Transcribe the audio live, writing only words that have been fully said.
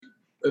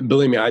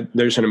Believe me,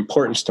 there's an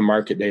importance to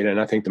market data,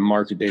 and I think the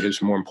market data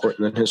is more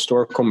important than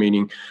historical,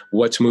 meaning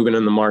what's moving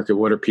in the market,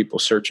 what are people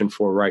searching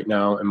for right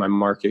now in my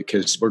market,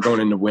 because we're going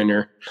into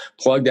winter.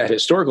 Plug that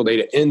historical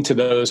data into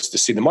those to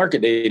see the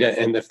market data,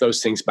 and if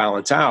those things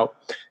balance out,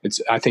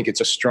 I think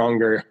it's a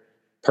stronger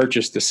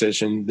purchase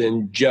decision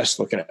than just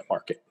looking at the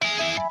market.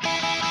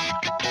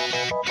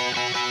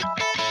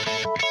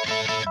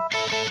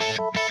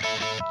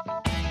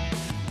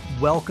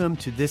 Welcome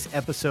to this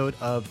episode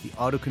of the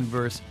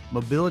AutoConverse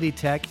Mobility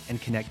Tech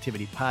and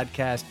Connectivity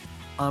Podcast.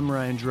 I'm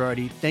Ryan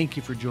Girardi. Thank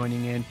you for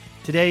joining in.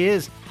 Today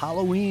is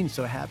Halloween,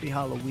 so happy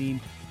Halloween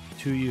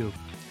to you.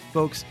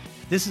 Folks,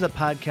 this is a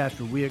podcast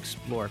where we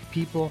explore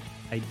people,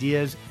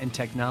 ideas, and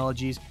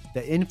technologies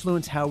that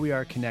influence how we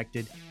are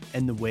connected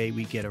and the way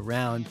we get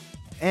around.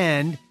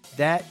 And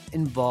that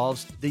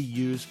involves the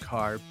used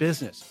car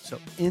business. So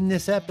in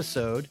this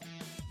episode,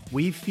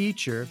 we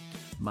feature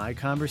my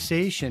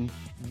conversation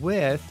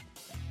with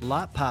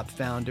Lot Pop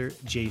founder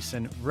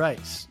Jason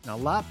Rice. Now,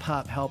 Lot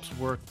Pop helps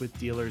work with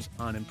dealers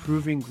on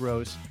improving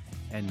gross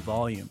and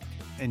volume.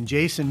 And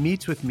Jason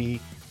meets with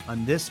me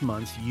on this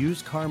month's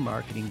used car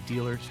marketing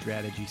dealer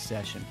strategy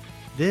session.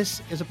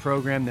 This is a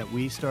program that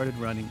we started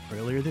running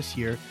earlier this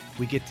year.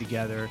 We get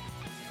together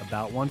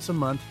about once a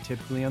month,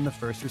 typically on the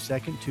first or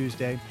second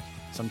Tuesday.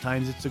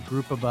 Sometimes it's a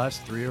group of us,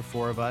 3 or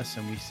 4 of us,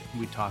 and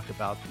we talk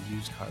about the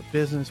used car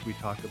business. We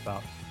talk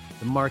about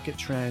the market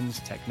trends,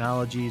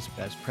 technologies,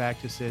 best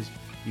practices,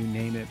 you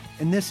name it.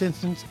 In this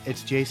instance,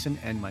 it's Jason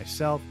and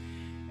myself,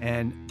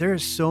 and there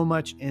is so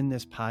much in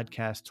this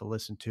podcast to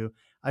listen to.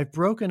 I've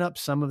broken up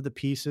some of the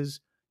pieces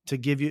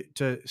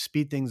to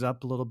speed things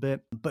up a little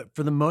bit, but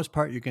for the most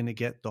part, you're going to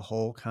get the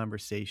whole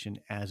conversation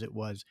as it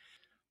was.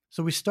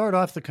 So we start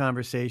off the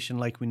conversation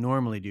like we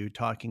normally do,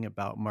 talking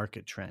about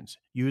market trends,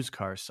 used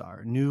car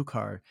SAR, new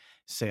car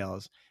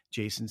sales.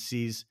 Jason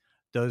sees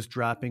those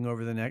dropping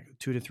over the next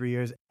 2 to 3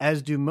 years,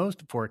 as do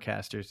most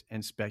forecasters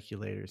and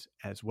speculators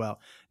as well.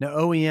 Now,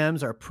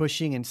 OEMs are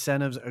pushing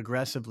incentives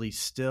aggressively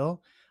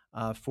still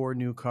for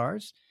new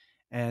cars.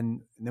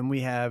 And then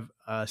we have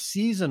a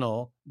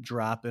seasonal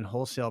drop in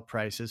wholesale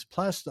prices,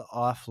 plus the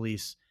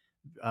off-lease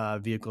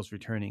vehicles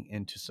returning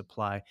into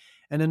supply.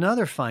 And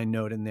another fine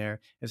note in there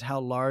is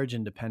how large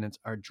independents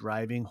are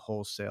driving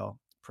wholesale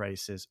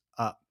prices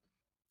up.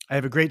 I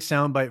have a great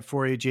soundbite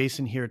for you,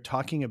 Jason, here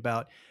talking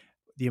about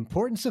the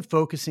importance of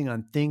focusing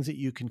on things that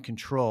you can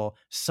control,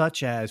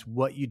 such as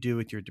what you do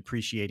with your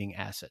depreciating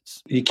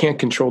assets. You can't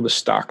control the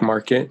stock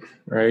market,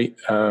 right?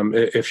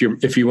 If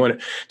you want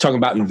to talk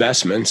about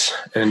investments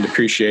and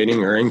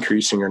depreciating or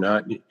increasing or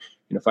not,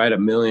 if I had $1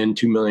 million,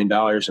 $2 million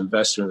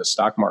invested in the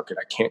stock market,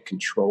 I can't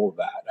control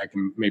that. I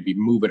can maybe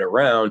move it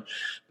around,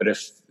 but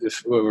if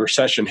a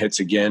recession hits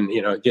again,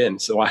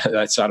 it's a lot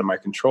that's out of my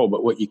control.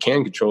 But what you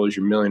can control is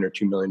your $1 million or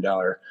 $2 million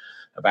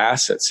of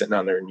assets sitting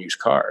on there in used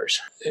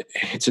cars.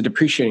 It's a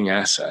depreciating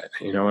asset,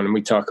 and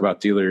we talk about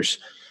dealers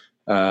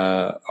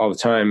all the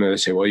time. They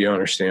say, well, you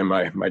understand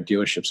my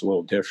dealership's a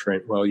little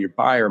different. Well, your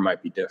buyer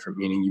might be different,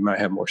 meaning you might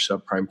have more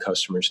subprime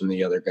customers than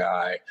the other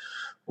guy,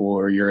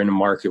 or you're in a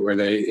market where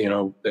they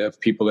have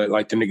people that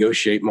like to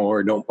negotiate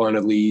more, don't want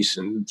to lease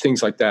and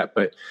things like that.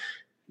 But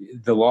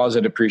the laws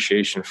of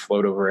depreciation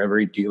float over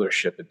every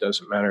dealership. It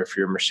doesn't matter if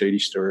you're a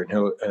Mercedes store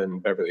in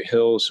Beverly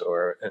Hills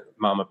or a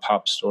mom and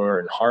pop store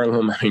in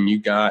Harlem. I mean, you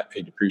got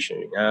a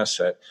depreciating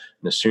asset,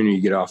 and the sooner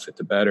you get off it,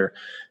 the better.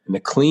 And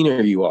the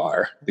cleaner you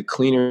are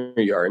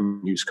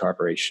in used car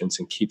operations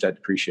and keep that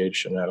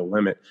depreciation at a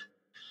limit,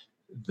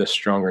 the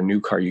stronger new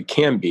car you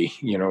can be.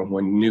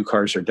 When new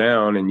cars are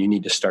down and you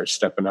need to start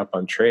stepping up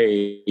on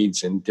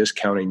trades and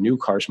discounting new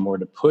cars more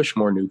to push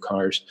more new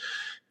cars,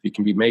 you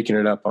can be making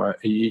it up on,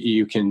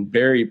 you can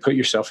put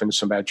yourself into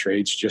some bad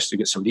trades just to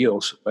get some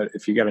deals. But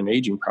if you got an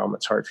aging problem,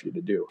 it's hard for you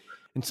to do.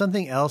 And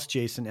something else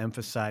Jason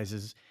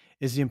emphasizes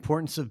is the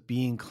importance of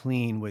being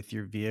clean with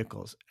your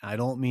vehicles. I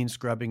don't mean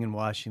scrubbing and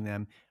washing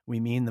them.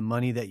 We mean the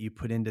money that you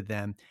put into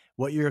them,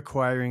 what you're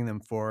acquiring them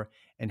for,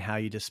 and how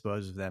you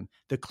dispose of them.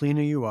 The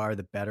cleaner you are,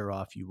 the better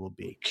off you will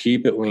be.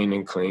 Keep it lean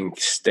and clean.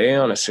 Stay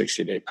on a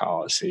 60-day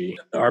policy.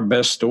 Our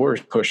best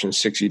stores pushing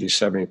 60 to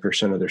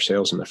 70% of their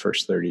sales in the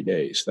first 30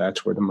 days.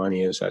 That's where the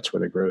money is. That's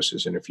where the gross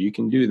is. And if you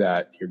can do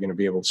that, you're going to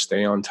be able to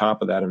stay on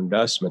top of that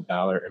investment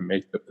dollar and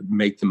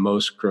make the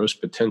most gross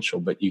potential.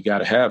 But you got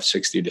to have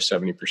 60 to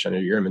 70%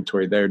 of your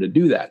inventory there to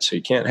do that. So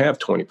you can't have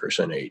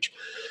 20% age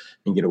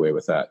and get away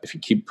with that. If you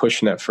keep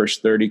pushing that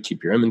first 30,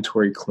 keep your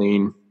inventory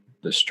clean,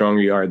 the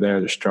stronger you are there,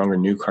 the stronger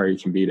new car you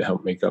can be to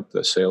help make up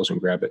the sales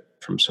and grab it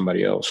from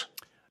somebody else.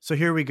 So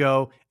here we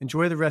go.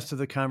 Enjoy the rest of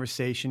the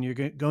conversation.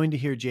 You're going to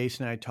hear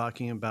Jason and I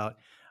talking about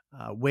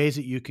ways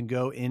that you can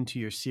go into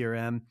your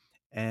CRM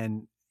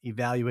and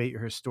evaluate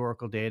your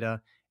historical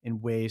data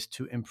in ways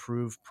to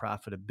improve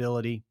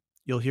profitability.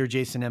 You'll hear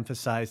Jason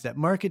emphasize that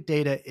market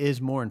data is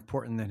more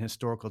important than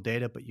historical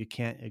data, but you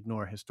can't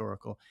ignore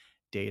historical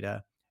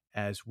data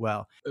as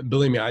well.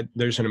 Believe me,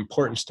 there's an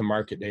importance to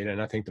market data,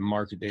 and I think the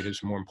market data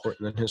is more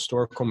important than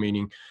historical,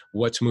 meaning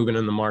what's moving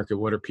in the market,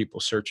 what are people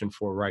searching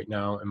for right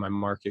now in my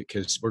market,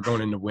 because we're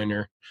going into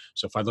winter.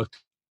 So if I look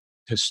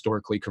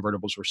historically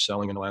convertibles were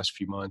selling in the last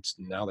few months,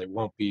 and now they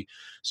won't be.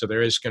 So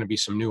there is going to be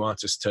some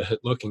nuances to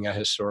looking at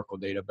historical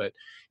data. But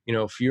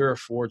if you're a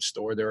Ford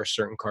store, there are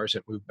certain cars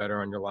that move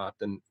better on your lot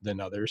than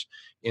others.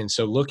 And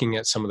so looking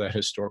at some of that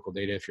historical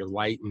data, if you're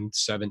light in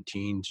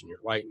 17s and you're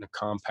light in a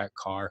compact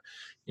car,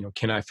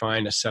 can I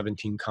find a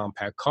 17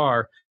 compact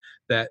car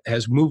that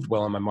has moved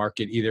well in my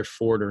market, either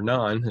Ford or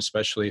non,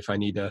 especially if I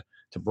need to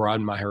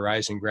broaden my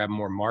horizon, grab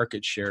more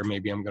market share.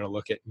 Maybe I'm going to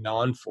look at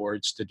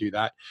non-Fords to do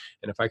that.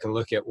 And if I can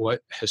look at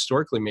what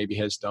historically maybe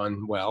has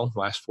done well,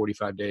 last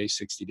 45 days,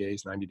 60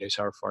 days, 90 days,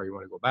 however far you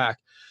want to go back,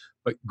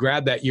 but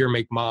grab that year,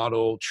 make,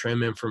 model,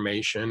 trim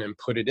information and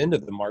put it into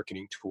the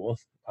marketing tool.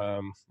 Like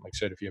I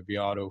said, if you have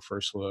Viato,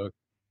 First Look,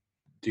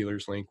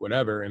 Dealers Link,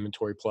 whatever,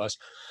 Inventory Plus,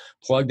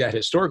 plug that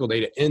historical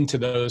data into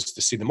those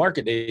to see the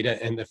market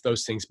data. And if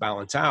those things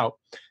balance out,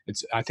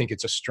 I think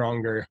it's a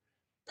stronger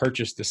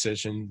purchase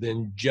decision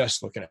than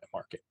just looking at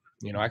market.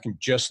 I can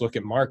just look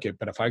at market,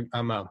 but if I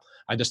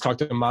just talked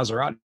to a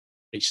Maserati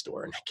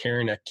store, and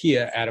carrying a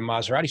Kia at a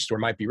Maserati store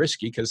might be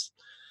risky, because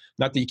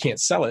not that you can't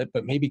sell it,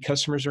 but maybe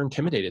customers are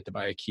intimidated to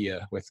buy a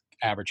Kia with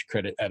average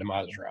credit at a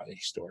Maserati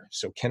store.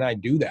 So can I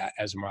do that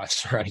as a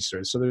Maserati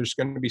store? So there's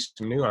going to be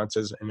some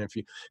nuances. And if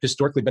you've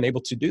historically been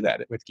able to do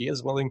that with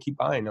Kias, well, then keep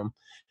buying them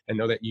and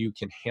know that you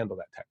can handle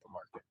that type of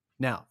market.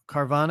 Now,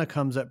 Carvana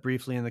comes up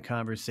briefly in the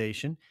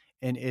conversation,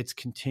 and its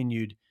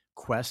continued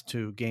quest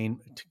to gain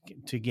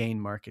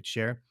market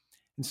share.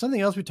 And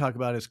something else we talk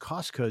about is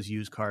Costco's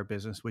used car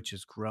business, which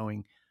is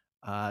growing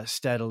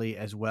steadily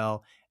as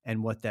well,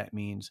 and what that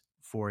means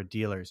for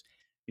dealers.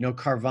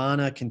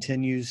 Carvana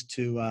continues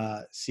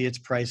to see its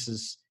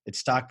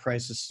stock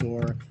prices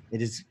soar.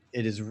 It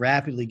is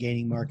rapidly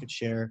gaining market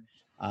share.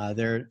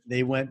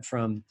 They went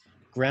from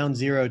ground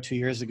zero 2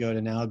 years ago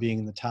to now being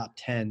in the top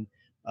 10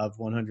 of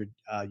 100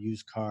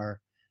 used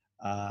car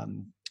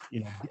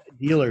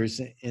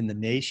dealers in the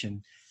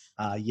nation.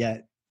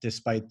 Yet,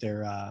 despite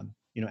their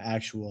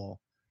actual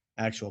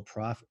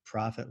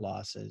profit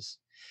losses,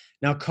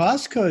 now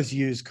Costco's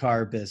used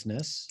car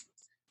business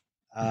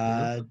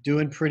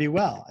doing pretty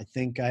well. I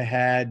think I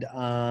had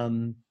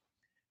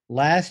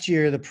last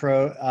year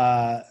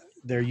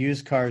their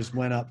used cars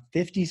went up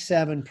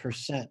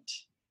 57%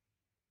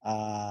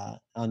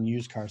 on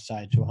used car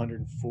side to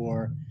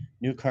 104.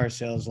 New car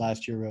sales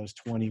last year rose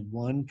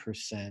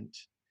 21%.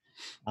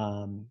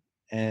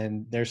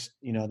 And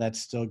that's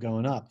still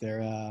going up.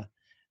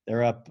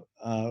 They're up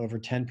over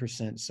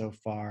 10% so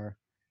far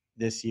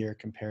this year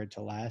compared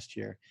to last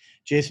year.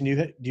 Jason,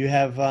 do you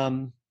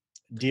have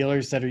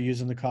dealers that are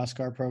using the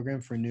Costco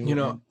program for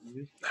new?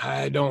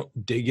 I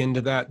don't dig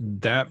into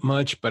that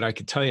much, but I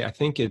could tell you, I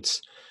think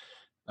it's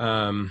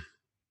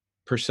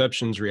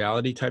perception's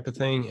reality type of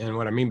thing. And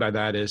what I mean by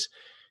that is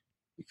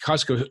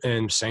Costco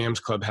and Sam's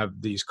Club have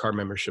these car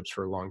memberships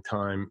for a long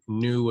time.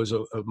 New was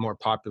a more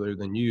popular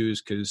than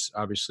used, because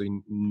obviously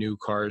new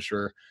cars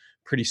are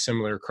pretty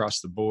similar across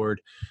the board.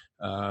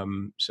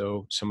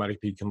 So somebody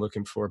can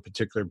looking for a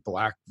particular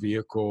black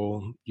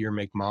vehicle, year,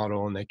 make,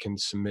 model, and they can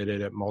submit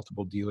it at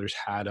multiple dealers,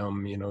 had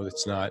them,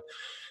 it's not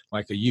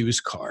like a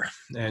used car.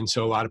 And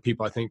so a lot of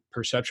people, I think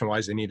perception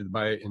wise, they needed to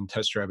buy and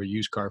test drive a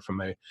used car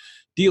from a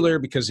dealer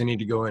because they need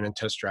to go in and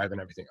test drive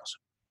and everything else.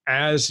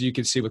 As you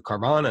can see with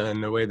Carvana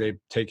and the way they've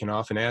taken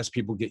off, and as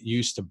people get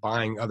used to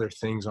buying other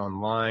things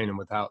online and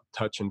without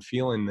touch and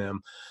feeling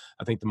them,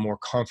 I think the more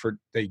comfort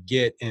they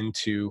get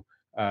into,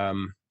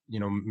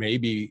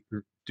 maybe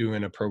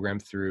doing a program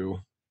through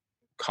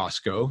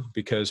Costco,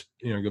 because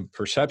the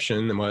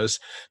perception was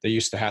they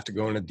used to have to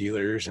go into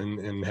dealers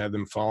and have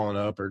them following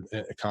up or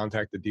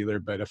contact the dealer.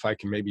 But if I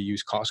can maybe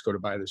use Costco to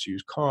buy this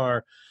used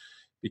car,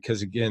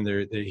 because again,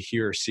 they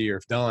hear or see or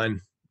have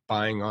done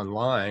buying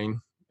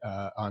online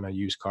on a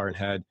used car and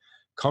had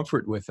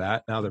comfort with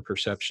that, now their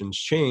perceptions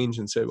change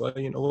and say, well,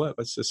 you know what,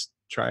 let's just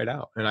try it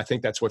out. And I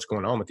think that's what's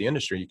going on with the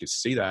industry. You can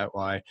see that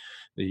why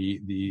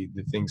the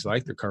things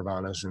like the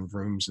Carvanas and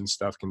Vrooms and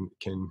stuff can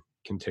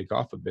take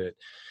off a bit.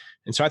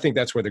 And so I think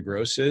that's where the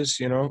growth is.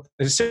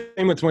 The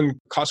same with when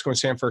Costco and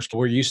Sam first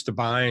were used to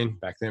buying.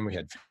 Back then we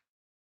had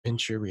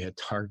Venture, we had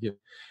Target,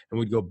 and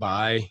we'd go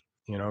buy,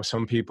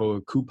 some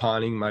people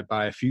couponing might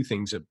buy a few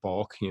things at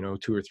bulk, 2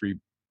 or 3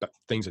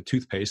 things of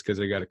toothpaste because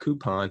they got a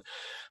coupon,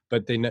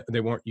 but they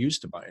weren't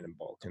used to buying in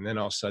bulk. And then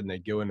all of a sudden they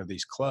go into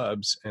these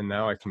clubs, and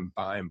now I can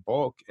buy in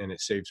bulk and it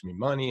saves me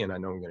money and I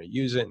know I'm going to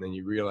use it. And then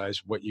you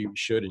realize what you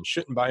should and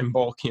shouldn't buy in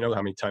bulk.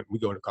 How many times we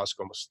go into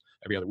Costco almost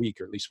every other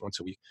week or at least once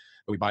a week,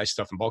 and we buy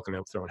stuff in bulk and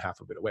they'll throw half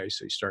of it away.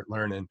 So you start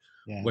learning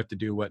what to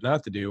do, what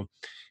not to do.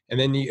 And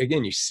then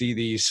you see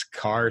these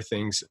car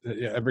things.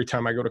 Every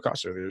time I go to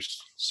Costco, there's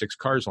 6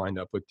 cars lined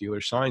up with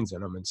dealer signs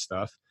in them and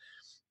stuff.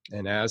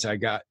 And as I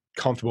got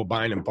comfortable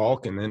buying in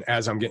bulk, and then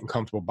as I'm getting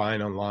comfortable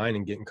buying online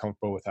and getting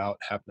comfortable without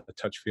having to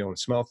touch, feel, and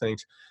smell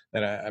things,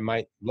 that I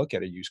might look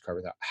at a used car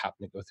without having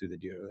to go through the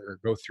dealer or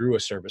go through a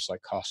service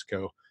like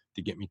Costco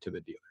to get me to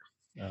the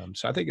dealer.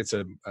 So I think it's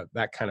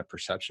that kind of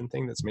perception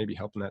thing that's maybe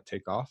helping that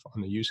take off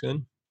on the used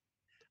end.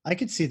 I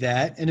could see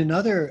that. And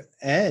another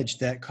edge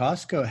that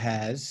Costco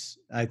has,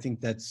 I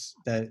think that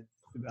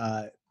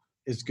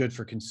is good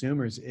for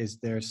consumers is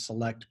their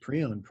select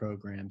pre-owned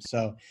program.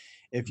 So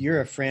if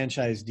you're a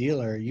franchise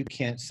dealer, you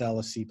can't sell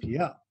a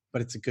CPO,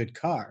 but it's a good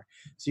car.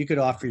 So you could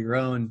offer your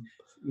own,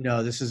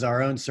 this is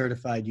our own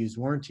certified used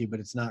warranty, but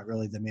it's not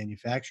really the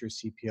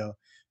manufacturer's CPO.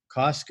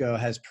 Costco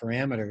has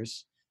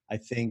parameters. I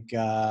think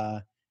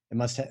it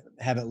must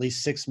have at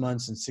least 6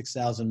 months and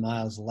 6,000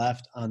 miles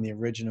left on the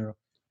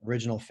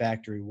original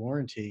factory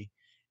warranty.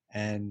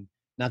 And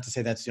not to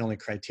say that's the only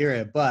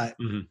criteria, but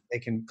they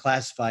can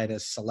classify it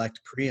as select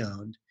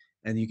pre-owned,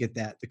 and you get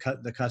that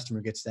the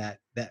customer gets that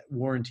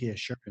warranty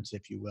assurance,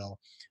 if you will,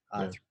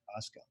 through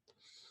Costco.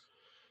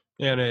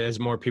 Yeah, and as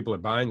more people are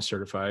buying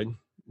certified,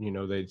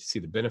 they see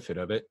the benefit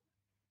of it,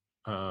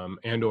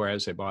 and or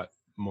as they bought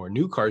more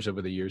new cars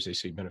over the years, they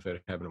see benefit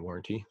of having a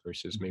warranty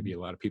versus maybe a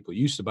lot of people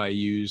used to buy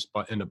used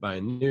but end up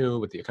buying new.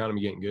 With the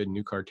economy getting good,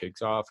 new car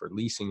takes off, or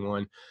leasing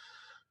one.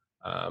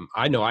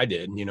 I know I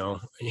did.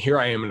 Here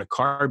I am in a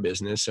car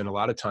business, and a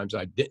lot of times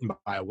I didn't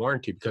buy a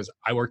warranty because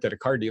I worked at a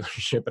car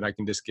dealership and I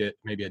can just get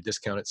maybe a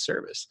discounted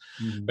service.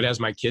 But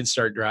as my kids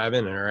start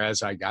driving, or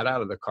as I got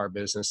out of the car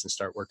business and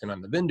start working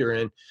on the vendor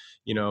end,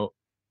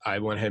 I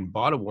went ahead and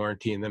bought a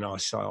warranty, and then all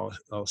of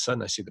a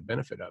sudden I see the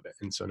benefit of it.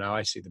 And so now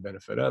I see the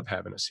benefit of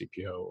having a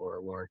CPO or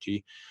a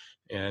warranty.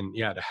 And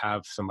yeah, to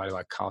have somebody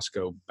like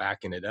Costco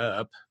backing it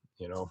up,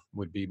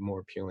 would be more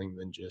appealing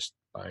than just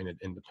buying it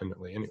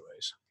independently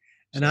anyways.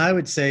 And I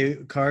would say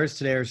cars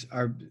today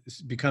are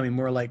becoming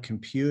more like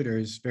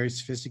computers, very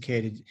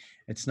sophisticated.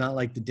 It's not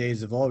like the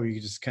days of old where you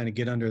just kind of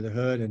get under the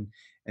hood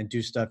and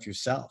do stuff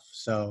yourself.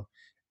 So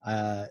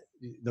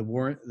the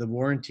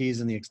warranties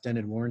and the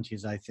extended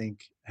warranties, I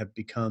think, have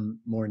become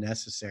more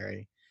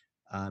necessary,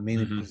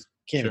 mainly because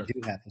you can't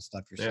do half the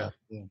stuff yourself.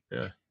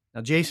 Yeah. Now,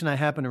 Jason and I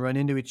happened to run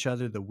into each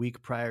other the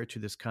week prior to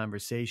this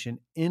conversation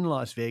in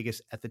Las Vegas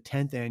at the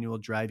 10th Annual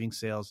Driving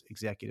Sales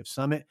Executive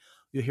Summit.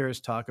 You'll hear us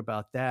talk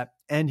about that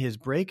and his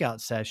breakout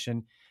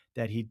session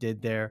that he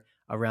did there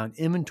around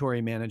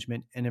inventory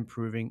management and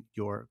improving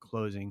your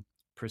closing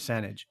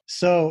percentage.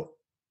 So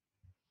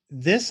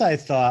this I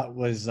thought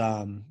was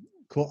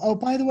cool. Oh,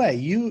 by the way,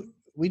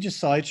 we just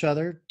saw each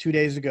other 2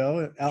 days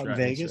ago out in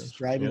Vegas,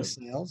 driving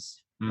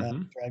sales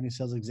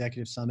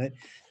executive summit.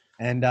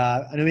 And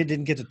I know we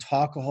didn't get to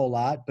talk a whole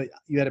lot, but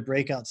you had a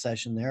breakout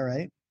session there,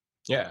 right?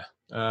 Yeah.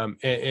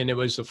 And it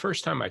was the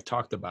first time I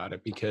talked about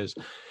it, because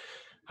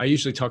I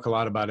usually talk a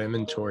lot about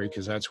inventory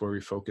because that's where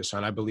we focus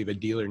on. I believe a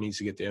dealer needs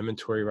to get the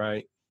inventory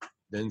right,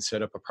 then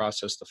set up a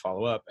process to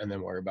follow up, and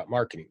then worry about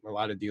marketing. A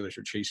lot of dealers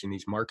are chasing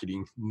these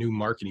new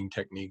marketing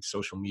techniques,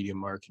 social media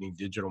marketing,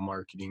 digital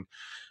marketing,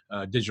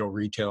 digital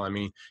retail.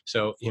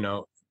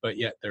 But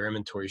yet their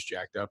inventory is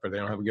jacked up, or they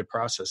don't have a good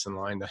process in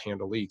line to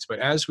handle leads. But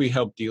as we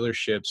help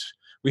dealerships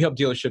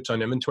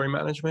on inventory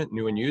management,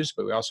 new and used,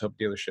 but we also help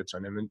dealerships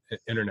on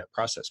internet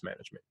process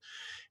management.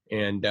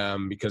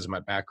 And because of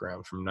my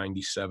background from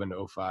 97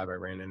 to 05, I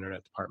ran an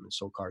internet department,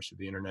 sold cars through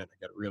the internet.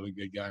 I got a really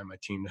good guy on my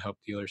team to help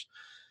dealers.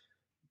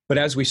 But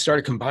as we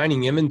started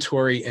combining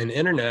inventory and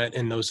internet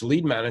and those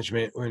lead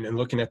management and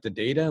looking at the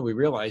data, we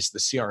realized the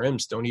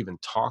CRMs don't even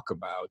talk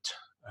about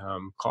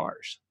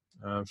cars.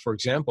 For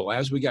example,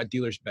 as we got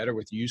dealers better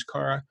with used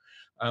car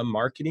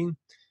marketing,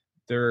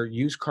 their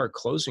used car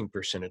closing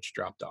percentage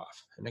dropped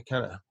off. And it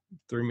kind of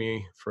threw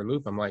me for a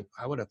loop. I'm like,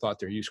 I would have thought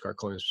their used car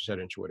closing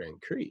percentage would have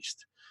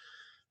increased.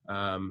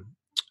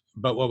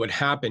 But what would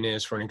happen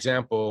is, for an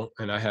example,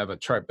 and I have a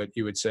chart, but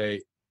you would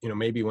say,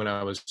 maybe when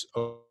I was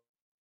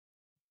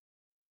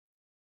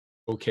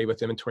okay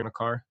with inventory in a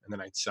car, and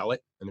then I'd sell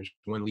it, and there's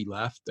one lead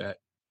left that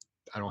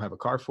I don't have a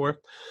car for.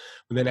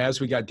 And then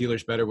as we got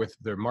dealers better with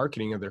their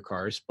marketing of their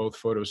cars, both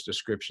photos,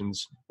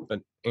 descriptions,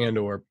 and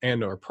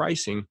or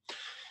pricing,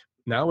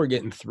 now we're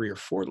getting 3 or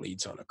 4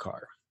 leads on a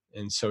car.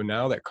 And so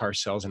now that car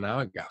sells, and now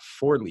I've got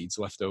 4 leads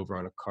left over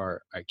on a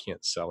car I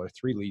can't sell, or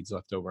 3 leads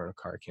left over on a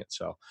car I can't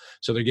sell.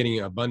 So they're getting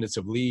an abundance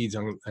of leads.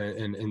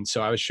 And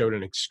so I was showed a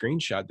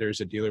screenshot.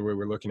 There's a dealer where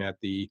we're looking at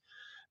the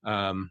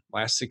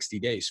last 60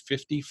 days,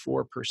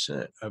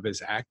 54% of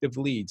his active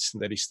leads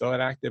that he still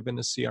had active in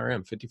the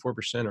CRM,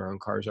 54% are on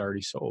cars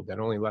already sold. That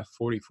only left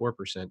 44%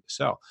 to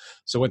sell.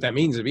 So what that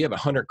means, if you have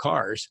 100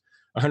 cars,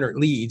 100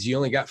 leads, you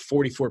only got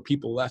 44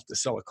 people left to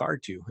sell a car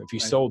to. If you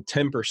sold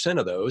 10%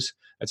 of those,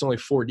 that's only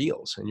 4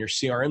 deals. And your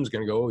CRM is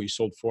going to go, oh, you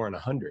sold 4 on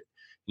 100. And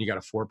you got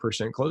a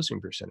 4%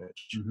 closing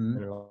percentage.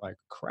 And they're like,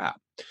 crap.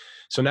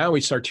 So now we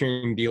start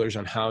training dealers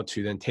on how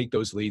to then take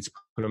those leads,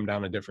 put them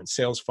down a different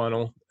sales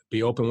funnel,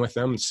 be open with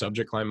them.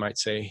 Subject line might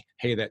say,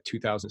 hey, that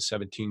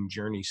 2017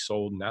 Journey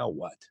sold, now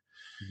what?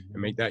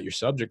 And make that your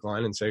subject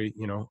line and say,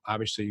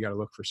 obviously you got to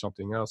look for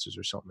something else. Is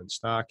there something in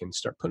stock? And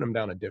start putting them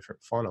down a different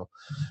funnel.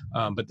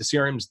 But the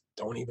CRMs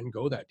don't even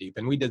go that deep.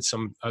 And we did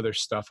some other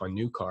stuff on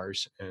new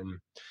cars, and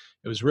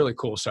it was really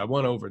cool. So I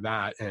went over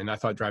that, and I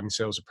thought driving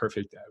sales was a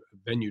perfect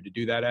venue to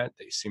do that at.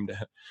 They seem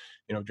to,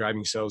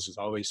 driving sales is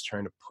always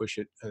trying to push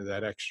it,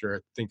 that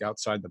extra think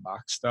outside the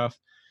box stuff.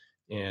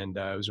 And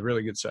it was a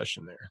really good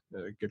session there,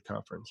 a good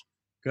conference.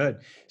 Good.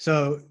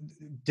 So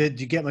did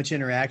you get much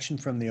interaction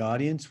from the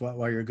audience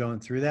while you're going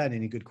through that?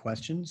 Any good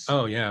questions?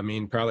 Oh yeah. I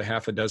mean, probably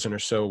half a dozen or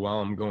so while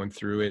I'm going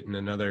through it, and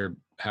another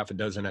half a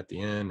dozen at the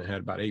end. I had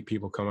about 8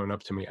 people coming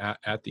up to me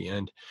at the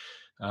end.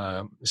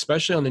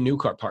 Especially on the new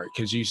car part,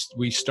 because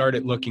we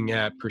started looking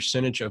at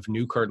percentage of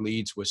new car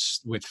leads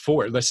with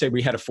Ford. Let's say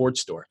we had a Ford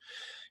store,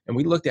 and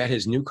we looked at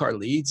his new car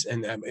leads,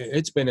 and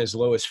it's been as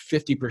low as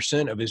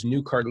 50% of his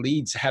new car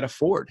leads had a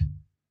Ford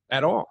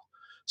at all.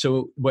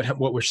 So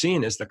what we're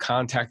seeing is the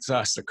contacts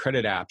us, the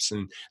credit apps,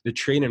 and the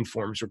trade-in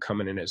forms are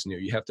coming in as new.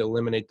 You have to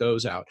eliminate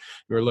those out.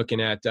 We're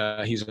looking at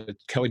he's a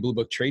Kelley Blue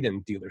Book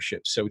trade-in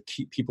dealership, so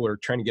people are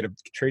trying to get a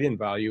trade-in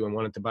value and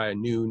wanted to buy a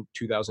new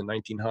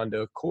 2019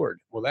 Honda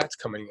Accord. Well, that's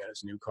coming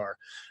as a new car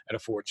at a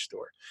Ford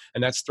store,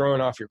 and that's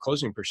throwing off your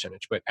closing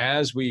percentage. But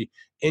as we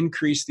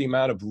increase the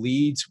amount of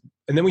leads,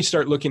 and then we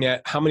start looking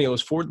at how many of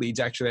those Ford leads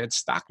actually had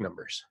stock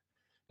numbers.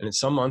 And in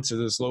some months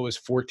it's as low as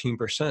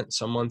 14%.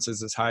 Some months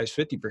it's as high as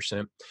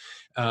 50%.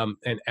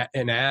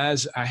 And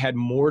as I had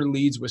more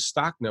leads with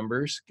stock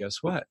numbers, guess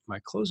what? My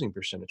closing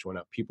percentage went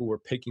up. People were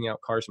picking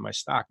out cars in my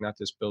stock, not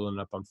just building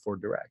up on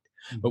Ford Direct.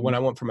 Mm-hmm. But when I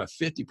went from a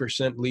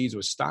 50% leads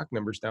with stock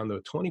numbers down to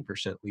a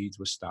 20% leads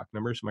with stock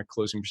numbers, my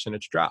closing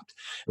percentage dropped.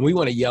 And we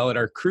want to yell at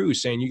our crew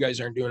saying, you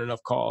guys aren't doing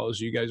enough calls.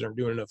 You guys aren't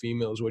doing enough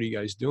emails. What are you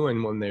guys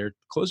doing? When their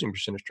closing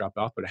percentage dropped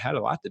off, but it had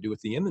a lot to do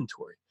with the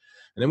inventory.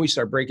 And then we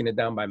start breaking it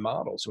down by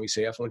models. And we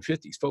say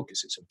F-150s,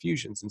 Focuses, and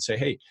Fusions, and say,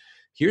 hey,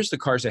 here's the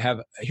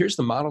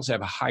models that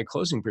have a high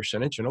closing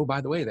percentage. And oh,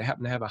 by the way, they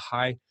happen to have a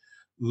high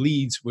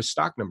leads with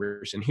stock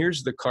numbers. And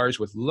here's the cars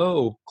with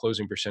low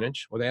closing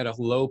percentage. Well, they had a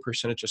low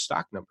percentage of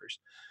stock numbers.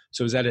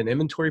 So is that an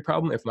inventory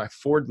problem? If my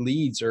Ford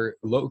leads are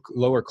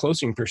lower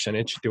closing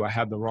percentage, do I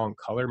have the wrong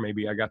color?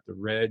 Maybe I got the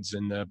reds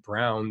and the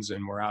browns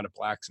and we're out of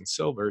blacks and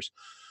silvers.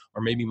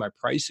 Or maybe my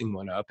pricing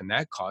went up and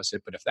that caused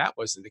it. But if that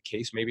wasn't the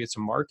case, maybe it's a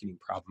marketing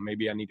problem.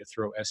 Maybe I need to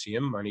throw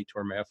SEM money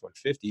toward my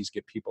F-150s,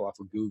 get people off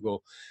of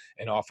Google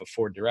and off of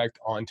Ford Direct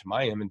onto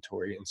my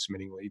inventory and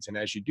submitting leads. And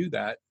as you do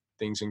that,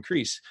 things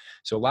increase.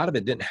 So a lot of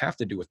it didn't have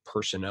to do with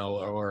personnel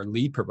or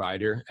lead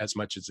provider as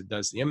much as it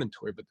does the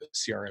inventory, but the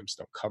CRMs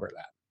don't cover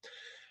that.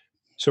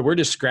 So we're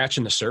just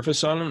scratching the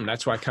surface on them. And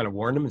that's why I kind of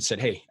warned them and said,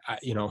 hey,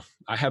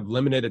 I have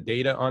limited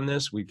data on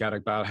this. We've got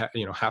about,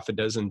 half a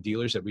dozen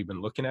dealers that we've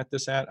been looking at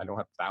this at. I don't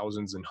have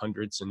thousands and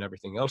hundreds and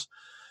everything else,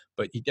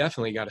 but you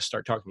definitely got to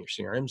start talking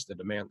to your CRMs to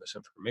demand this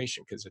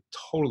information, because it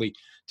totally,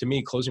 to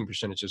me, closing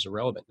percentage is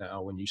irrelevant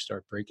now when you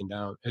start breaking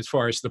down as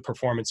far as the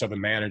performance of a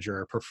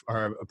manager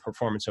or a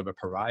performance of a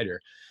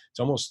provider. It's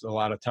almost a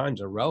lot of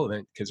times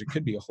irrelevant because it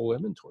could be a whole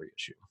inventory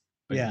issue,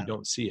 but you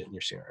don't see it in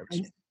your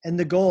CRMs. And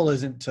the goal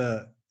isn't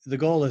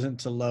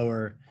to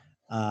lower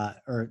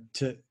or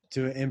to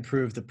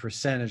improve the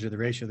percentage or the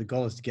ratio. The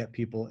goal is to get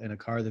people in a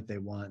car that they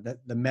want. That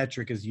the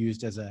metric is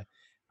used as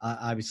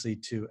obviously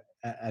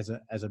as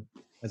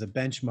a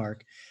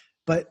benchmark.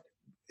 But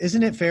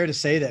isn't it fair to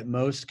say that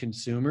most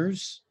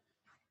consumers,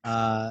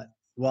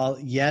 while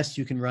yes,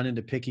 you can run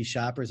into picky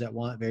shoppers that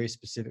want very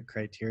specific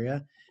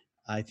criteria,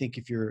 I think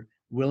if you're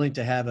willing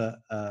to have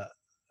a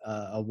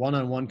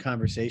one-on-one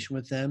conversation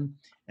with them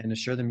and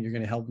assure them you're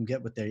going to help them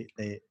get what they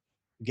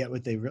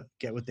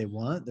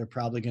want, they're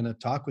probably going to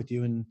talk with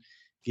you and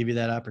give you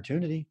that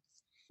opportunity.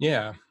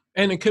 Yeah.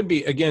 And it could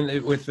be,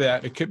 again, with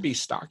that, it could be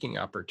stocking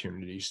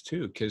opportunities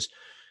too. Because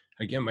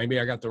again, maybe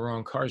I got the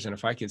wrong cars. And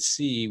if I could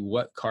see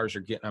what cars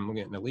I'm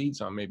getting the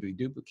leads on, maybe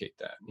duplicate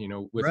that,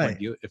 with my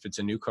deal. If it's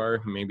a new car,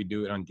 maybe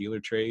do it on dealer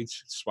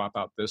trades, swap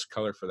out this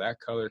color for that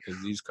color,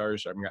 because these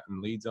cars I've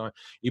gotten leads on,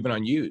 even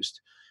on used.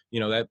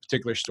 That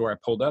particular store I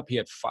pulled up, he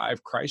had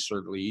 5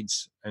 Chrysler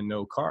leads and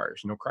no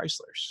Chryslers.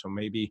 So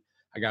maybe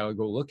I got to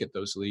go look at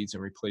those leads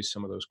and replace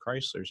some of those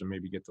Chryslers and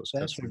maybe get those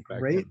customers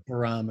back. That's a great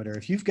barometer.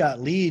 If you've got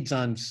leads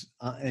on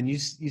and you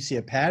see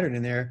a pattern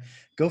in there,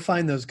 go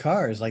find those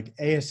cars like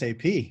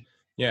ASAP.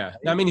 Yeah.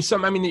 I mean,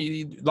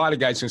 a lot of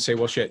guys can say,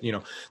 well, shit,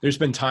 there's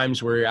been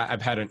times where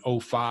I've had an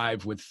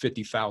 05 with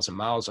 50,000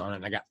 miles on it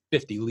and I got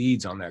 50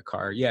 leads on that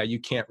car. Yeah. You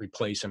can't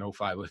replace an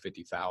 05 with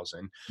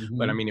 50,000. Mm-hmm.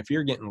 But I mean, if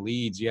you're getting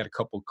leads, you had a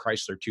couple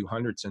Chrysler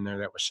 200s in there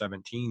that were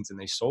 17s and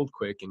they sold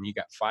quick and you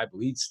got 5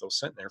 leads still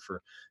sitting there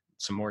for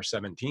some more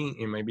 17,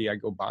 and maybe I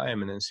go buy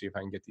them and then see if I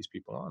can get these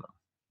people on them.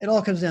 It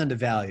all comes down to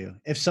value.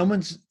 If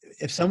someone's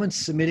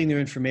submitting their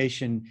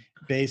information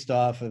based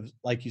off of,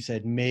 like you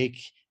said,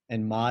 make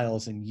and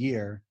miles and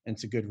year, and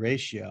it's a good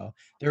ratio,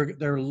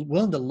 they're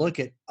willing to look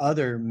at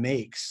other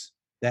makes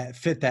that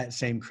fit that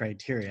same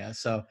criteria.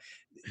 So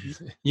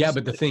yeah,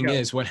 but the thing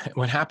is, what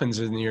happens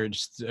in your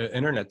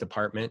internet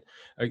department,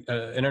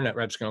 internet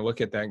rep's going to look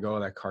at that and go, oh,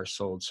 that car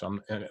sold. So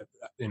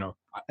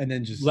and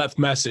then just left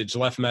message,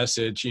 and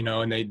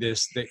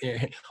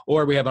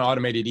or we have an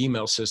automated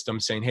email system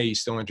saying, hey, you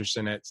still interested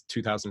in that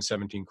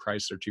 2017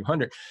 Chrysler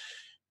 200?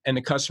 And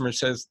the customer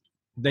says,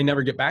 they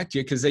never get back to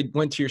you because they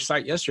went to your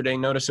site yesterday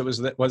and noticed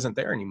that wasn't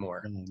there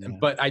anymore. Yeah.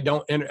 But I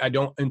don't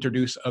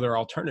introduce other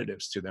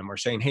alternatives to them, or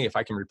saying, hey, if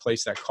I can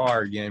replace that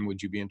car again,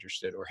 would you be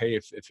interested? Or hey,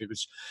 if it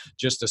was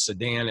just a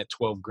sedan at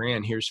 12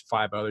 grand, here's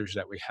 5 others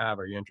that we have.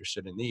 Are you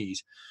interested in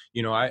these?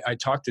 I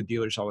talk to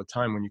dealers all the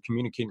time. When you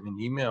communicate in an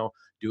email,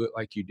 do it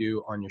like you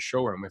do on your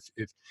showroom.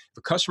 If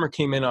a customer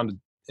came in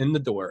the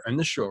door in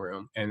the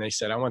showroom and they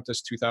said, I want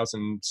this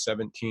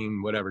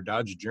 2017 whatever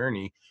Dodge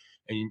Journey,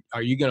 and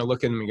are you going to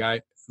look them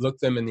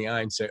in the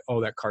eye and say,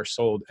 oh, that car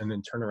sold, and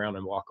then turn around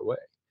and walk away?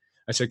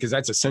 I said, because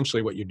that's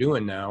essentially what you're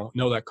doing now.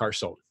 No, that car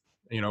sold,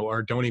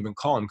 or don't even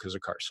call them because the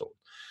car sold.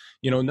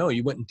 No,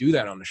 you wouldn't do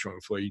that on the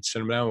showroom floor. You'd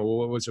send them down. Well,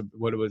 what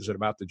was it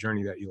about the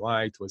Journey that you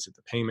liked? Was it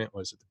the payment?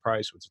 Was it the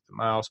price? Was it the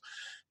miles?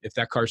 If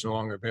that car's no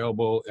longer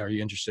available, are you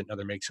interested in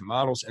other makes and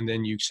models? And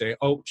then you say,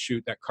 oh,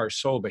 shoot, that car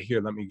sold, but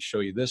here, let me show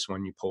you this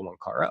one. You pull one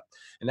car up.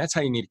 And that's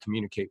how you need to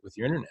communicate with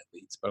your internet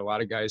leads. But a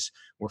lot of guys,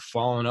 we're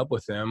following up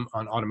with them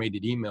on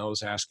automated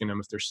emails, asking them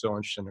if they're still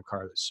interested in a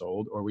car that's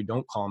sold, or we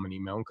don't call them an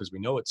email because we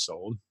know it's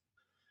sold.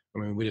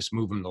 We just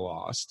move them to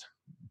lost.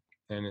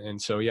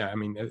 And so, yeah,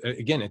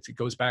 again, it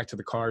goes back to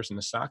the cars and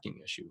the stocking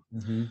issue.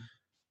 Mm-hmm.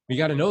 You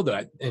got to know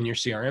that in your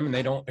CRM, and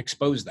they don't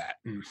expose that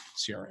in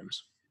CRMs.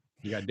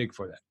 You got to dig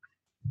for that.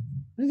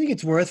 I think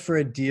it's worth for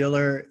a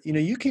dealer,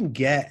 you can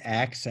get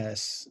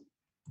access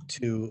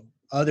to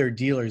other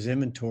dealers'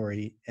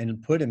 inventory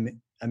and put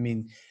them, I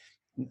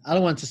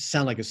don't want it to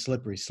sound like a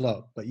slippery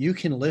slope, but you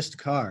can list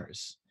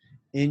cars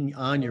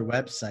on your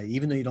website.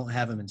 Even though you don't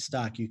have them in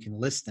stock, you can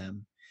list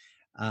them.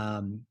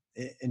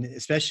 And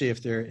especially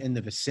if they're in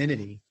the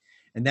vicinity,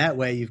 and that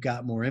way you've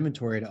got more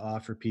inventory to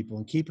offer people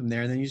and keep them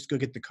there. And then you just go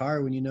get the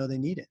car when you know they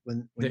need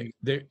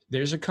it.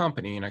 There's a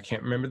company, and I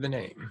can't remember the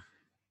name,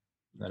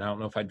 and I don't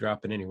know if I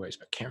drop it anyways,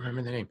 but I can't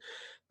remember the name.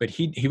 But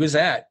he was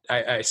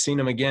I seen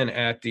him again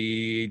at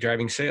the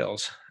driving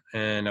sales,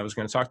 and I was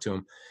going to talk to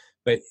him.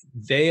 But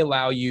they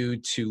allow you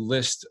to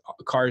list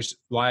cars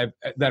live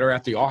that are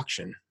at the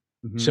auction.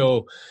 Mm-hmm.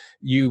 So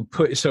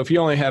if you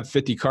only have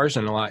 50 cars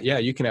on a lot, yeah,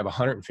 you can have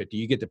 150.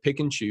 You get to pick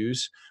and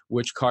choose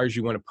which cars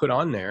you want to put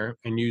on there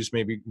and use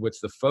maybe with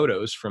the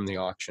photos from the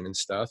auction and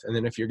stuff. And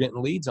then if you're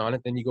getting leads on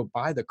it, then you go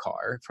buy the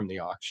car from the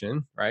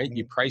auction, right? Mm-hmm.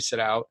 You price it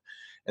out,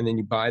 and then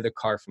you buy the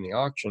car from the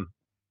auction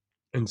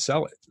and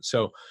sell it.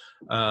 So,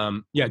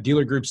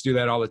 dealer groups do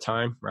that all the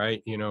time,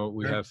 right?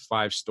 We have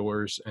 5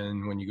 stores,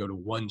 and when you go to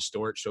one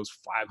store, it shows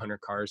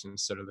 500 cars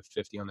instead of the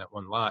 50 on that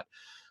one lot.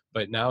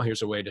 But now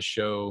here's a way to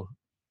show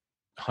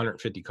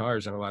 150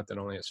 cars on a lot that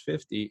only has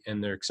 50,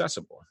 and they're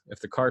accessible. If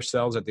the car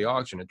sells at the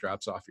auction, it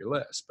drops off your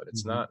list, but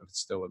it's not, if it's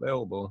still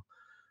available,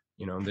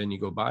 then you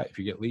go buy it. If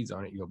you get leads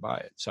on it, you go buy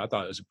it. So I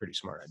thought it was a pretty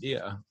smart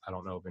idea. I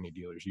don't know if any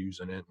dealers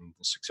using it and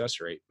the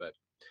success rate, but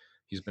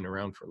he's been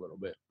around for a little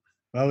bit.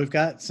 Well, we've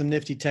got some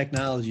nifty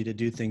technology to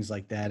do things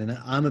like that. And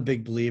I'm a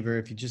big believer,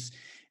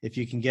 if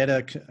you can get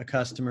a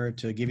customer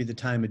to give you the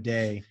time of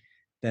day,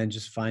 then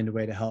just find a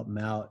way to help them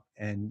out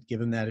and give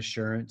them that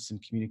assurance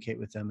and communicate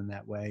with them in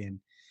that way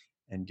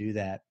and do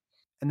that.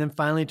 And then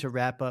finally, to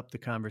wrap up the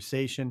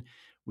conversation,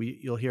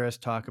 you'll hear us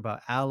talk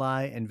about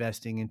Ally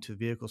investing into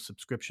vehicle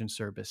subscription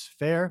service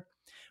Fair,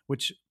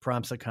 which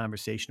prompts a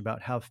conversation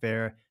about how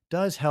Fair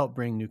does help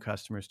bring new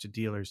customers to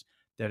dealers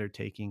that are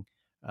taking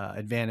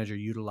advantage or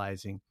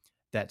utilizing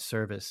that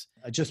service.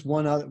 Just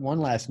one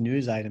last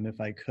news item, if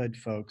I could,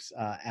 folks.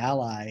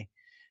 Ally,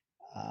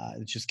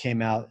 it just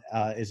came out,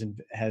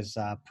 has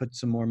put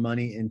some more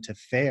money into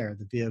Fair,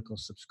 the vehicle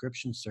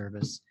subscription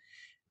service.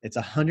 It's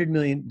 $100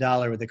 million,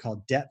 what they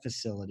call debt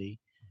facility,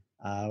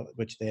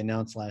 which they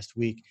announced last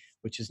week,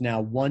 which is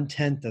now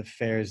 1/10 of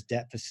Fair's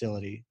debt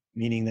facility,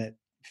 meaning that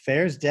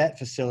Fair's debt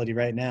facility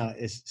right now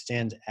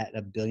stands at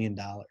 $1 billion,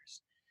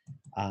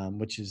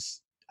 which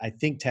is, I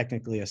think,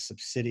 technically a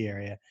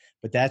subsidiary,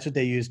 but that's what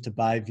they use to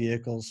buy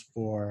vehicles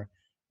for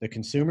the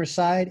consumer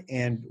side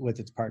and with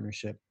its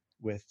partnership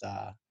with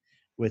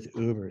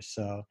Uber.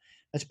 So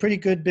that's pretty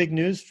good, big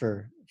news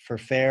for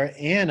Fair,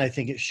 and I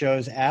think it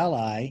shows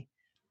Ally's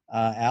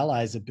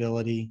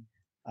ability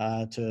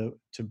to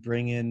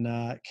bring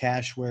in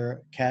cash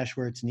where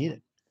it's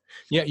needed.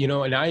 Yeah,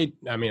 and I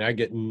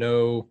get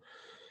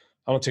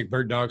I don't take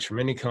bird dogs from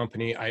any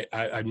company.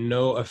 I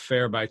know a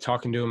Fair by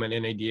talking to them at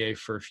NADA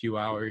for a few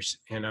hours,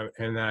 and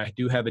I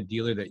do have a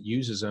dealer that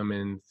uses them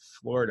in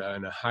Florida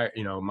and a higher,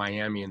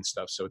 Miami and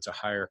stuff. So it's a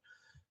higher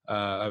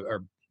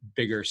or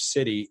bigger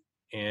city.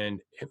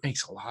 And it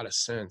makes a lot of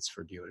sense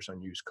for dealers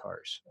on used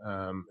cars.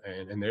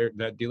 And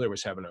that dealer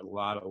was having a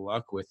lot of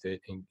luck with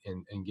it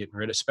and getting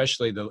rid of,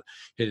 especially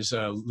his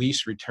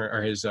lease return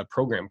or his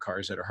program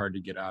cars that are hard to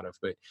get out of.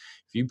 But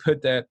if you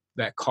put that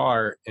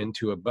car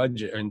into a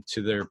budget,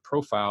 into their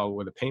profile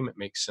where the payment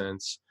makes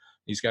sense,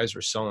 these guys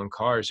were selling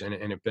cars, and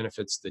it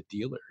benefits the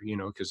dealer,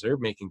 because they're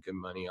making good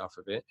money off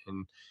of it.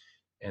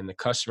 And the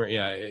customer,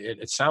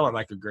 it sounded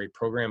like a great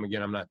program.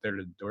 Again, I'm not there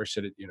to endorse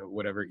it.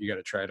 Whatever, you got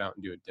to try it out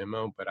and do a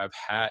demo. But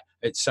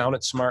it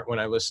sounded smart when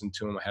I listened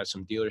to them. I had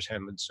some dealers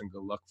having some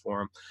good luck for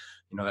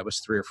them. That was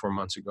 3 or 4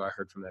 months ago. I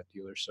heard from that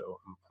dealer, so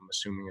I'm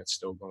assuming it's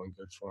still going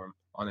good for them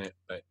on it.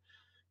 But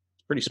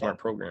pretty smart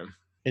program.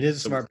 It is a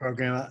smart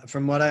program.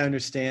 From what I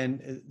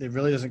understand, it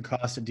really doesn't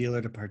cost a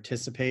dealer to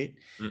participate.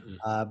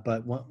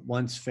 But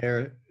once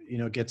Fair,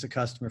 gets a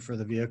customer for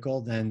the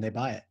vehicle, then they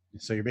buy it.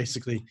 So you're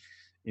basically,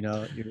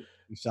 you're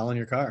selling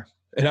your car.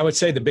 And I would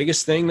say the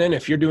biggest thing then,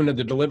 if you're doing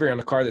the delivery on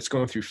a car that's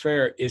going through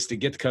Fair, is to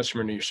get the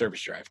customer into your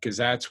service drive, because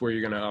that's where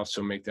you're going to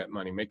also make that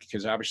money.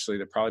 Because obviously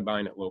they're probably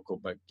buying it local,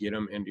 but get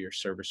them into your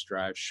service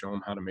drive, show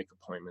them how to make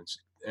appointments,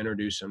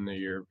 introduce them to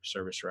your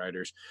service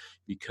riders,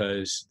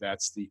 because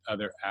that's the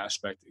other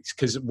aspect.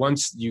 Because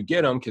once you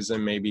get them, because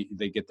then maybe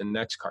they get the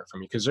next cart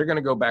from you, because they're going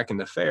to go back in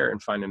the Fair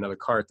and find another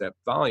cart that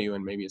value,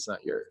 and maybe it's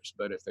not yours,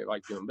 but if they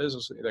like doing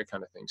business with you, that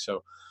kind of thing.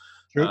 So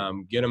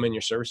get them in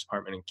your service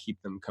department and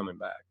keep them coming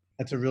back.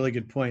 That's a really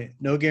good point.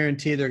 No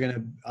guarantee they're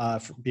going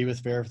to be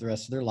with Fair for the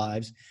rest of their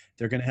lives.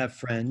 They're going to have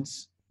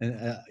friends.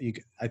 And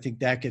I think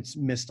that gets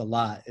missed a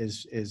lot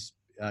is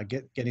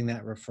getting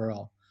that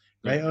referral,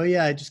 right? Yeah. Oh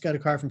yeah, I just got a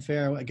car from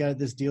Fair. I got at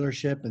this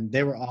dealership and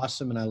they were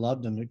awesome and I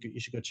loved them. You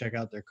should go check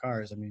out their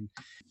cars. I mean,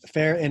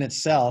 Fair in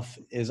itself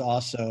is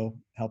also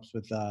helps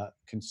with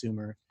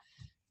consumer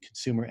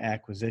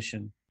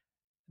acquisition.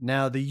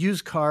 Now, the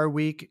Used Car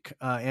Week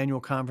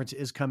annual conference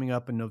is coming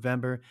up in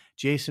November.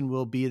 Jason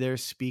will be there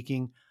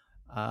speaking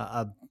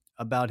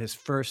about his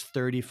first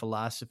 30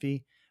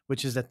 philosophy,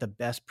 which is that the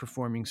best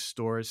performing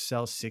stores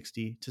sell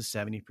 60 to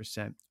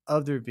 70%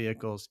 of their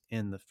vehicles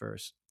in the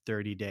first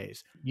 30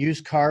 days.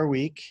 Used Car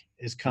Week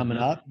is coming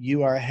up.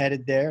 You are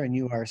headed there and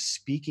you are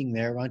speaking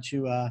there. Why don't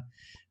you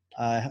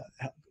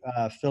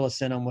fill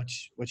us in on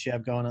what you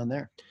have going on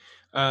there?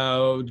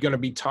 Going to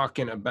be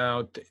talking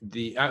about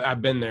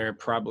I've been there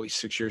probably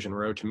 6 years in a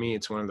row. To me,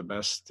 it's one of the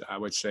best, I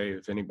would say,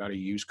 if anybody,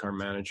 used car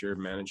manager,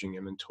 managing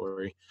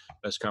inventory,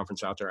 best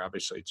conference out there.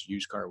 Obviously, it's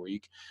Used Car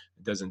Week.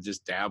 It doesn't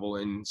just dabble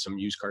in some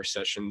used car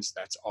sessions.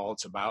 That's all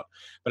it's about.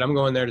 But I'm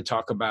going there to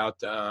talk about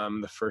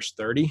the first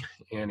 30,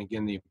 and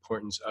again, the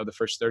importance of the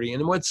first 30.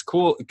 And what's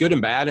cool, good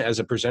and bad as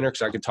a presenter,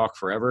 because I could talk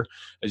forever,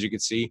 as you can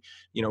see,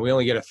 we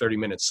only get a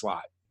 30-minute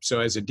slot. So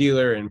as a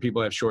dealer and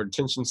people have short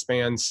attention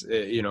spans,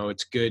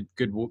 it's good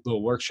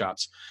little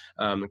workshops,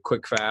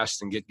 quick,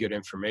 fast, and get good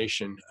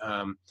information.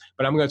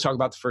 But I'm going to talk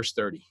about the first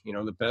 30.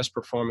 The best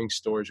performing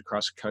stores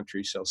across the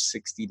country sell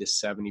 60 to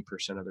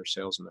 70% of their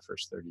sales in the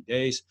first 30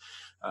 days.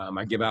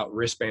 I give out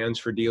wristbands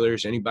for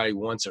dealers. Anybody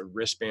wants a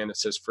wristband that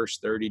says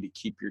first 30 to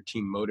keep your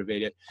team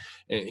motivated.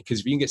 Because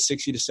if you can get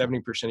 60 to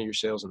 70% of your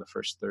sales in the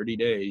first 30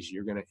 days,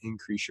 you're going to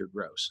increase your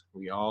gross.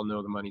 We all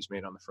know the money's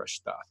made on the fresh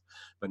stuff.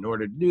 But in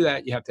order to do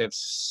that, you have to have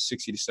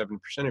 60 to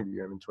 70% of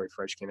your inventory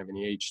fresh. Can't have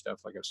any age stuff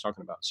like I was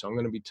talking about. So I'm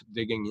going to be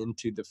digging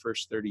into the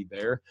first 30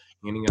 there,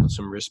 handing out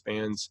some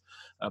wristbands.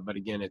 But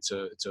again, it's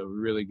a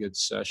really good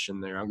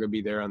session there. I'm going to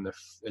be there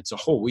it's a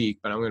whole week,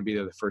 but I'm going to be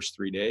there the first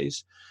 3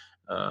 days.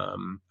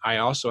 I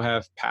also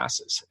have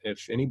passes.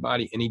 If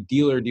any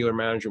dealer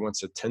manager wants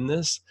to attend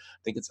this,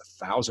 I think it's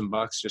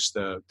 $1,000 just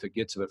to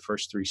get to the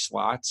first 3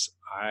 slots.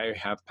 I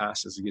have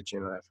passes to get you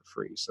into that for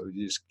free. So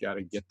you just got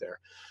to get there.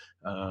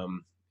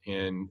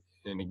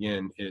 And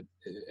again,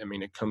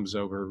 it comes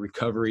over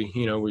recovery.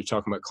 We're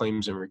talking about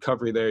claims and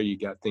recovery there. You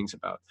got things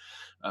about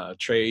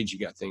trades. You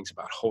got things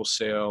about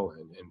wholesale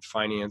and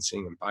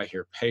financing and buy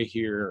here, pay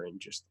here. And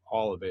just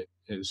all of it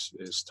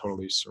is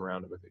totally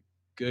surrounded with a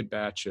good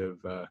batch of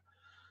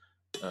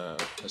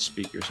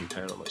speakers and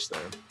panelists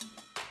there.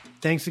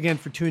 Thanks again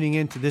for tuning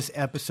in to this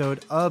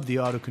episode of the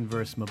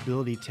AutoConverse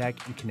Mobility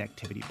Tech and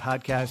Connectivity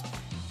Podcast.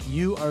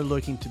 You are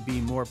looking to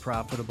be more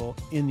profitable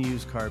in the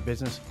used car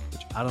business,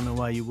 which I don't know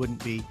why you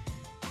wouldn't be.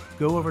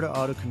 Go over to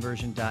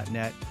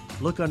autoconversion.net,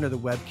 look under the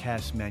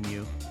webcast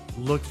menu,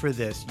 look for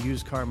this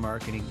Used Car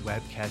Marketing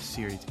webcast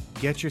series.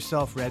 Get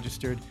yourself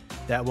registered.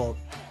 That will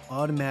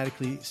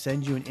automatically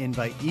send you an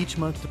invite each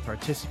month to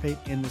participate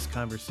in this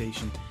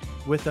conversation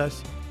with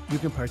us. You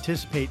can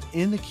participate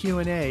in the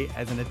Q&A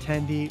as an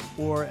attendee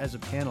or as a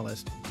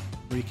panelist,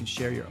 where you can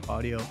share your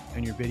audio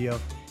and your video.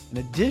 And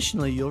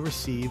additionally, you'll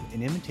receive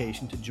an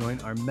invitation to join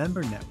our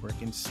member network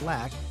in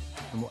Slack,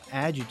 and we'll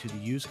add you to the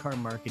Used Car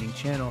Marketing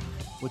channel,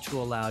 which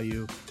will allow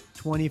you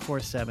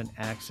 24/7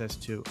 access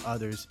to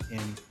others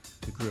in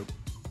the group.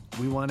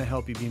 We want to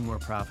help you be more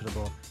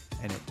profitable,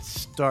 and it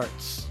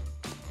starts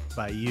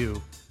by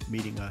you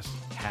meeting us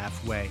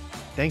halfway.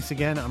 Thanks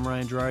again. I'm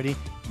Ryan Girardi.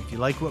 If you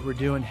like what we're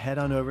doing, head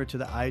on over to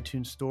the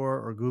iTunes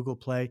Store or Google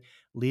Play.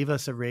 Leave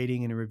us a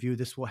rating and a review.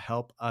 This will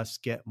help us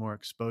get more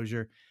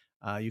exposure.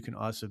 You can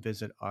also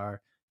visit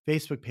our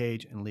Facebook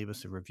page and leave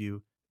us a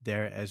review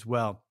there as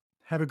well.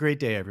 Have a great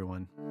day,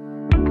 everyone.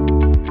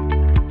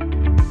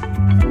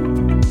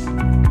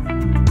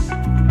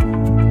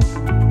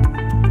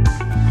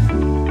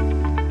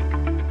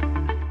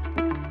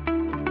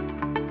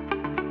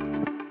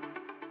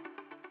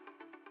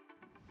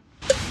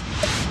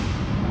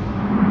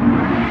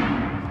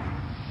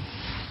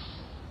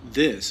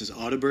 This is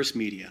Autoburst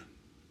Media.